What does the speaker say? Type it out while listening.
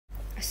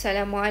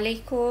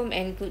Assalamualaikum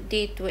and good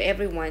day to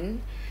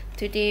everyone.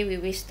 Today we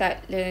will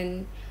start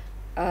learn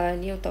a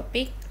new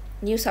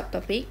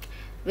subtopic,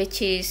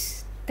 which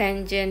is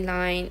tangent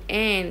line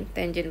and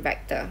tangent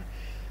vector.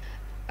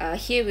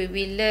 Here we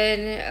will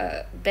learn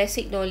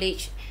basic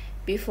knowledge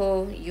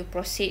before you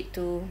proceed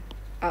to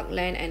arc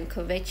length and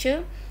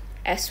curvature,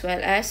 as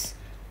well as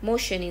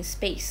motion in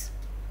space.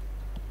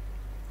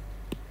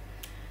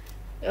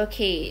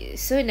 Okay,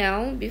 so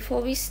now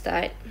before we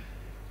start,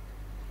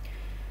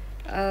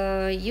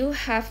 you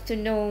have to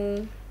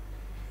know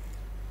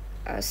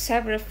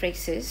several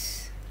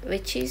phrases,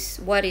 which is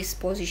what is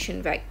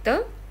position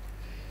vector,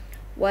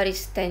 what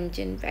is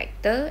tangent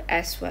vector,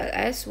 as well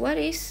as what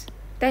is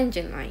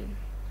tangent line.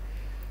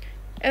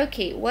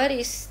 Okay, what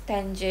is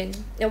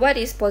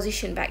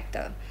position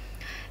vector?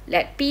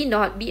 Let P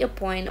naught be a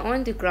point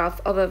on the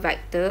graph of a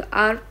vector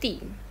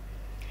RT,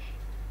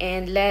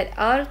 and let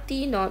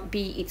RT naught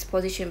be its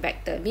position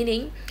vector,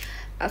 meaning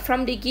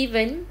from the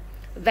given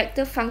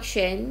vector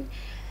function,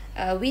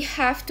 we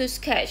have to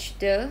sketch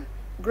the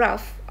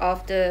graph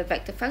of the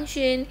vector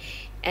function,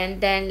 and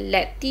then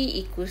let t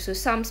equals to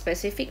some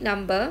specific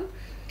number,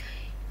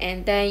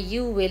 and then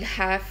you will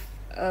have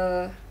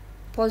a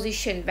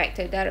position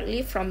vector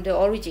directly from the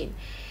origin.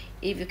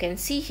 If you can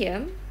see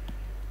here,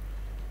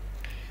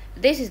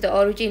 this is the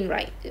origin,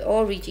 right? The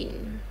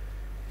origin,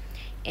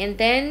 and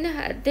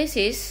then this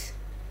is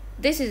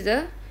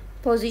the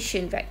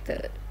position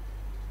vector.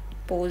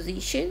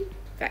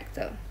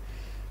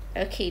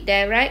 Okay,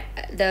 there, right?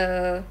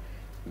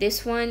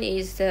 This one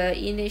is the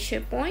initial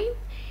point,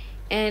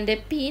 and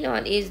the P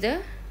naught is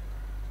the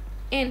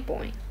end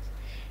point.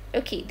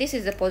 Okay, this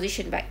is the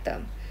position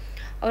vector.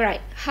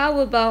 Alright, how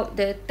about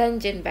the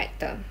tangent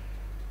vector?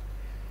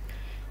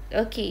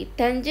 Okay,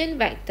 tangent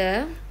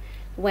vector,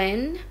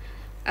 when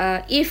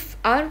if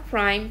r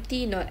prime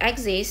t naught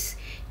exists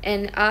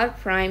and r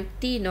prime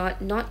t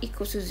naught not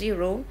equals to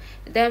 0,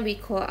 then we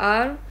call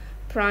r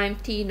prime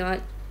t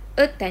naught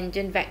a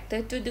tangent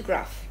vector to the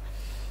graph.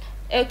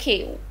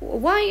 Okay,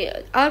 why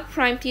r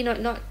prime t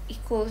naught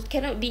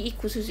cannot be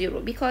equal to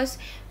 0? Because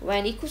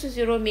when equals to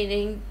 0,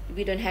 meaning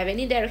we don't have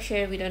any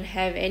direction, we don't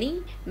have any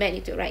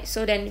magnitude, right?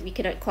 So then we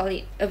cannot call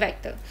it a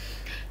vector.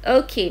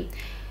 Okay,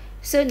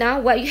 so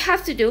now what you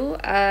have to do,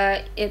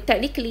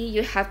 technically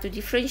you have to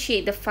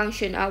differentiate the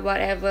function of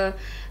whatever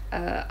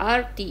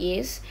rt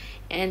is,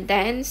 and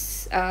then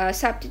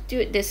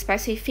substitute the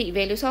specific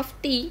values of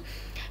t,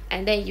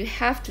 and then you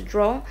have to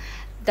draw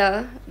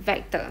the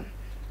vector.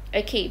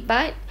 Okay,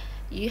 but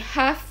you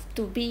have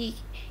to be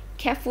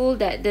careful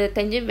that the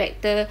tangent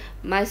vector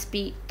must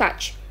be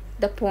touch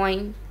the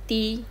point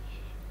t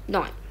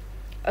naught.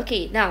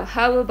 Okay, now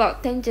how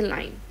about tangent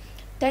line?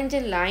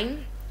 Tangent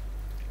line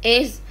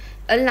is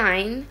a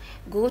line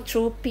go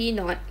through p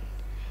naught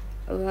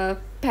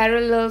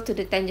parallel to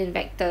the tangent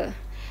vector.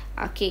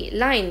 Okay,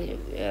 line,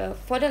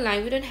 for the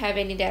line we don't have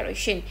any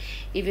direction.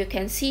 If you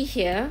can see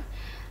here,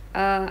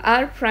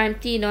 r prime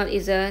t naught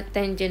is a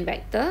tangent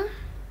vector,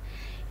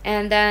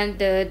 and then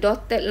the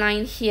dotted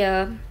line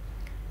here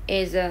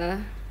is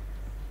a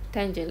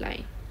tangent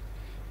line.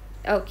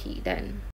 Okay, then